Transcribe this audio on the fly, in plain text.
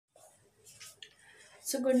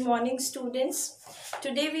So good morning students.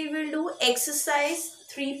 Today we will do exercise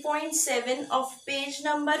 3.7 of page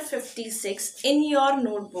number 56 in your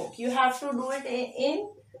notebook. You have to do it in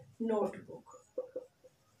notebook.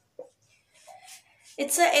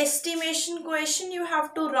 It's a estimation question. You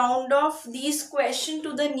have to round off these question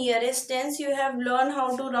to the nearest tens. You have learned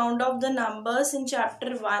how to round off the numbers in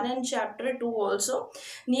chapter 1 and chapter 2 also.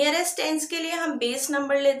 Nearest tens के लिए हम base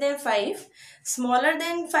number लेते हैं 5. Smaller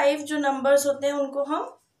than 5 जो numbers होते हैं उनको हम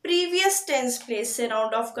previous tens place से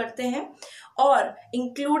round off करते हैं. और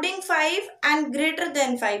including 5 and greater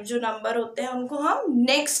than 5 जो number होते हैं उनको हम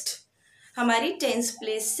next हमारी tens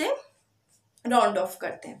place से राउंड ऑफ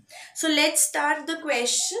करते हैं. So let's start the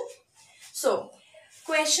question. So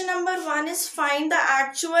question number 1 is find the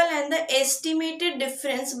actual and the estimated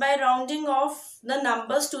difference bye rounding off the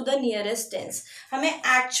numbers to the nearest tense. हमें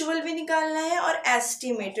actual भी निकालना है और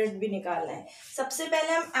estimated भी निकालना है. सबसे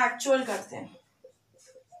पहले हम एक्चुअल करते हैं.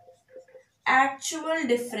 एक्चुअल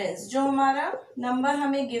डिफरेंस जो हमारा नंबर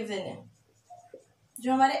हमें गिवन है,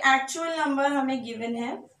 जो हमारे एक्चुअल नंबर हमें गिवन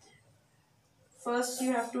है. First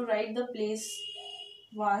you have to write the place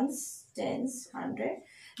ones, tens, 100.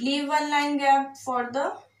 Leave one line gap for the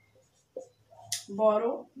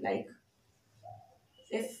borrow, like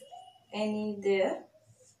if any there.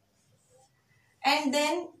 And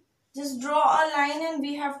then just draw a line and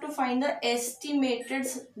we have to find the estimated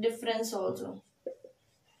difference also.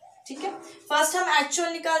 ठीक है. First हम actual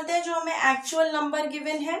निकालते हैं. जो हमें actual number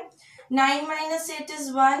given है 9 minus 8 is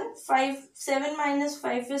 1, 7 minus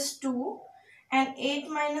 5 is 2. And 8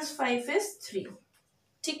 minus 5 is 3.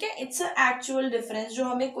 ठीक है. It's a actual difference जो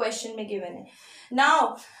हमें question में given है. Now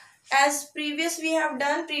as previously we have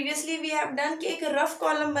done कि एक rough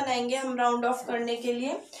column बनाएंगे हम round off करने के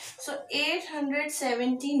लिए. So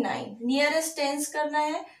 879 nearest tens करना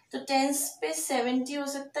है तो tens पे 70 हो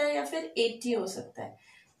सकता है या फिर 80 हो सकता है.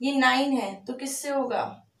 ये 9 है तो किससे होगा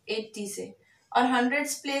 80 से, और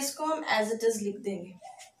 100s प्लेस को हम as it is लिख देंगे.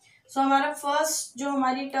 सो हमारा फर्स्ट जो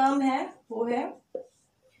हमारी टर्म है वो है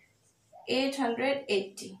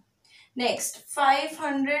 880. नेक्स्ट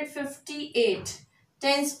 558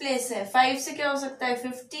 टेंस प्लेस है. 5 से क्या हो सकता है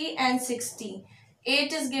 50 and 60.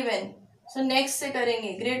 8 is given so next से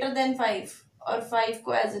करेंगे ग्रेटर देन 5 और 5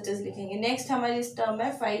 को एज इट इज लिखेंगे. नेक्स्ट हमारी इस टर्म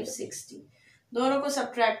है 560. दोनों को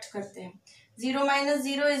सब्ट्रैक्ट करते हैं. 0 minus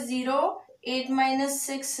 0 is 0. 8 minus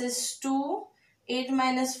 6 is 2. 8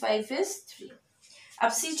 minus 5 is 3.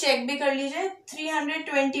 अब सी चेक भी कर लीजिए.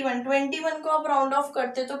 321 को आप राउंड ऑफ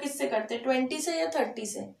करते तो किससे करते 20 से या 30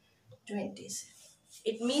 से 20 से.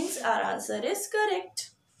 It means our answer is correct.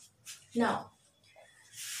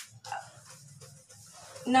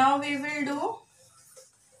 Now we will do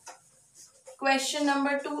question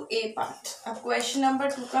number 2 A part. अब क्वेश्चन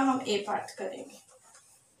नंबर 2 का हम ए पार्ट करेंगे.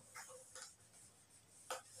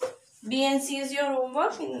 B and C is your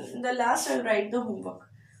homework. In the last I'll write the homework.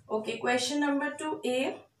 Okay, question number 2A.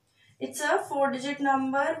 It's a 4-digit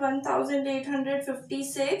number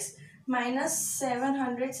 1856 minus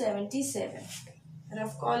 777.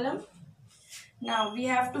 Rough column. Now we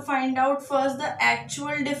have to find out first the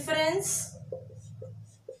actual difference,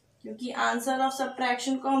 क्योंकि answer of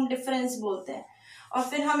subtraction को हम difference बोलते हैं. और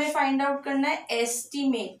फिर हमें find out करना है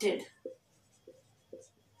एस्टिमेटेड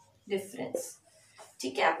डिफरेंस.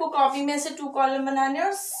 ठीक है. आपको कॉपी में से 2 कॉलम बनाने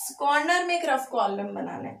और कॉर्नर में एक रफ कॉलम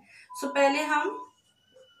बनाना है. सो पहले हम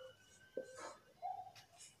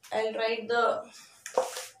I'll write the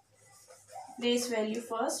base value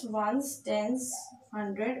first. Ones, tens,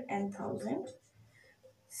 100 and 1000.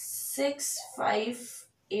 6, 5,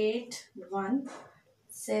 8, 1,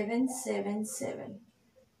 7, 7, 7.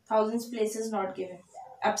 Thousands place is not given.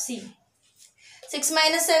 Up C. 6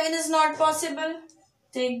 minus 7 is not possible.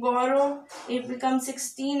 Take borrow. It becomes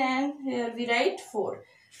 16 and here we write 4.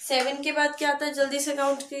 7 के बाद क्या आता है जल्दी से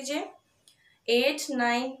काउंट कीजिए. 8,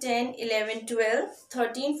 9, 10, 11, 12,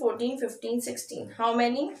 13, 14, 15, 16. How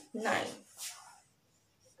many? 9.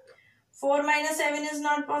 4 minus 7 is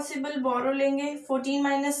not possible. Borrow लेंगे. 14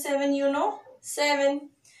 minus 7 you know 7.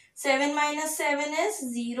 7 minus 7 is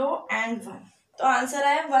 0 and 1. तो आंसर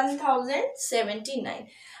आया 1079.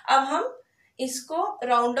 अब हम इसको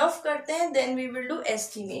राउंड ऑफ करते हैं. Then we will do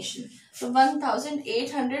estimation. तो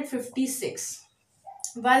 1856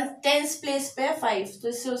 वन टेंस प्लेस पे है 5 तो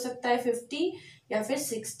इससे हो सकता है 50 या फिर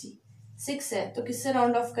 60. 6 है तो किससे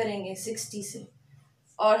राउंड ऑफ करेंगे 60 से,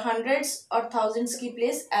 और हंड्रेड्स और थाउजेंड्स की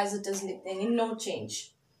प्लेस एज इट इज लिख देंगे. No change.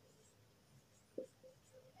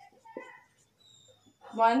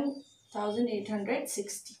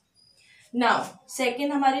 1860. नाउ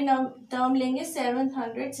सेकेंड हमारी टर्म लेंगे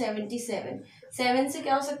 777. 7 से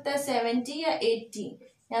क्या हो सकता है 70 या 80.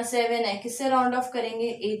 यहाँ 7 है, किससे राउंड ऑफ करेंगे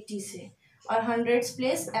 80 से, और 100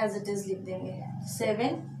 प्लेस एज इट इज लिख देंगे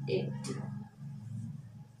 780.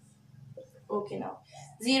 Okay now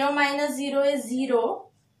 0 minus 0 is 0.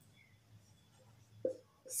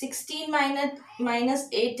 16 minus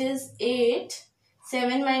 8 is 8.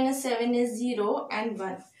 7 minus 7 is 0 and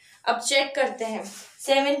 1. अब चेक करते हैं.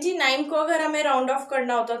 79 को अगर हमें राउंड ऑफ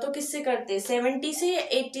करना होता तो किससे करते, 70 से या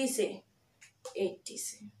 80 से, 80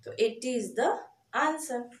 से. तो 80 is the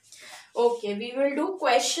answer. Okay, we will do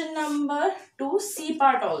question number 2 C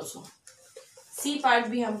part also. C part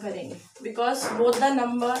भी हम करेंगे because both the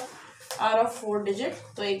number are of 4 digit.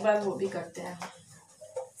 तो एक बार वो भी करते हैं.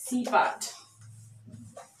 C part.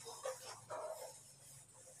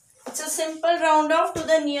 It's a simple round off to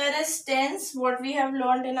the nearest tens. What we have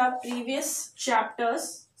learned in our previous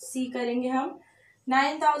chapters. C करेंगे हम.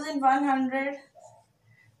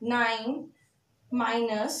 9109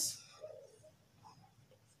 minus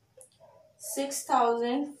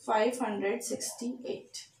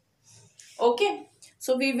 6568. Okay,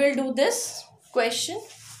 so we will do this question.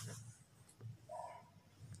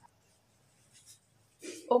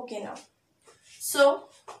 Okay, now so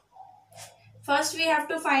first we have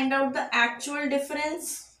to find out the actual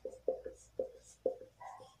difference,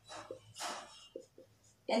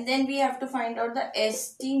 and then we have to find out the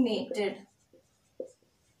estimated.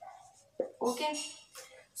 Okay,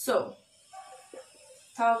 so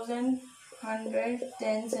 1000, 100,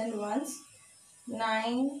 tens and ones,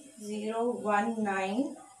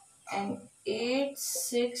 9019 and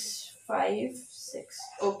 8656.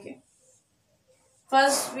 Okay,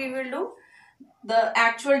 first we will do the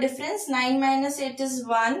actual difference. 9 minus 8 is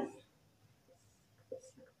 1.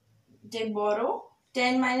 Take borrow.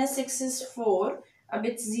 10 minus 6 is 4. अब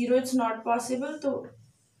it's 0, it's not possible. So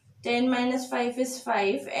 10 minus 5 is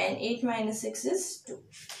 5 and 8 minus 6 is 2.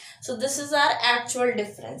 So this is our actual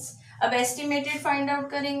difference. अब estimated find out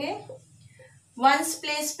करेंगे. Ones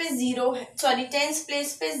place पे 0 है, sorry tens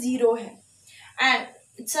place पे 0 है, and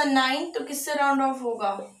it's a 9, तो किससे round off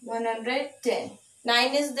होगा 110.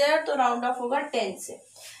 9 is there तो round off होगा 10 से.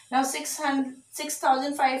 Now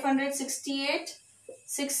 6568,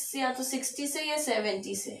 6 या तो 60 से या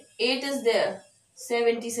 70 से. 8 is there,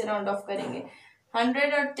 70 से round off करेंगे.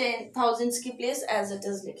 100 और 10,000 की place as it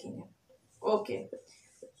is लिखेंगे. Okay,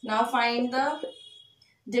 now find the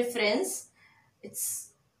difference.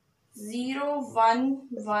 It's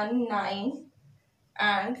 0119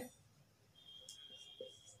 and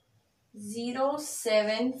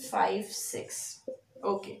 0756.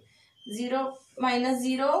 Okay, 0 minus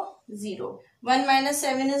 0, 0. 1 minus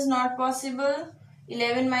 7 is not possible.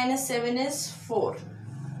 11 minus 7 is 4.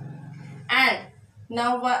 And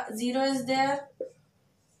now 0 is there.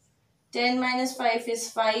 10 minus 5 is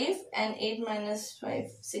 5 and 8 minus 5,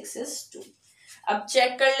 6 is 2. अब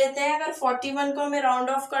check कर लेते हैं. अगर 41 को हमें राउंड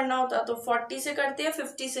ऑफ करना होता तो 40 से करते हैं,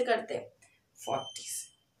 50 से करते हैं, 40 से.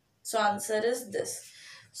 So answer is this.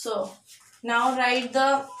 So now write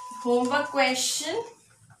the homework question.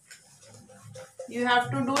 You have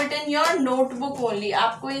to do it in your notebook only.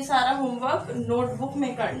 आपको ये सारा homework notebook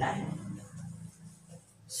में करना है.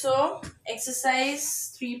 So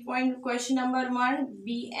exercise 3 point question number 1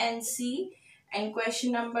 B and C, and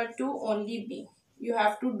question number 2 only B. You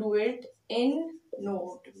have to do it in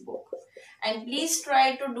notebook, and please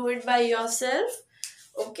try to do it by yourself.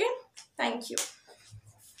 Okay, thank you.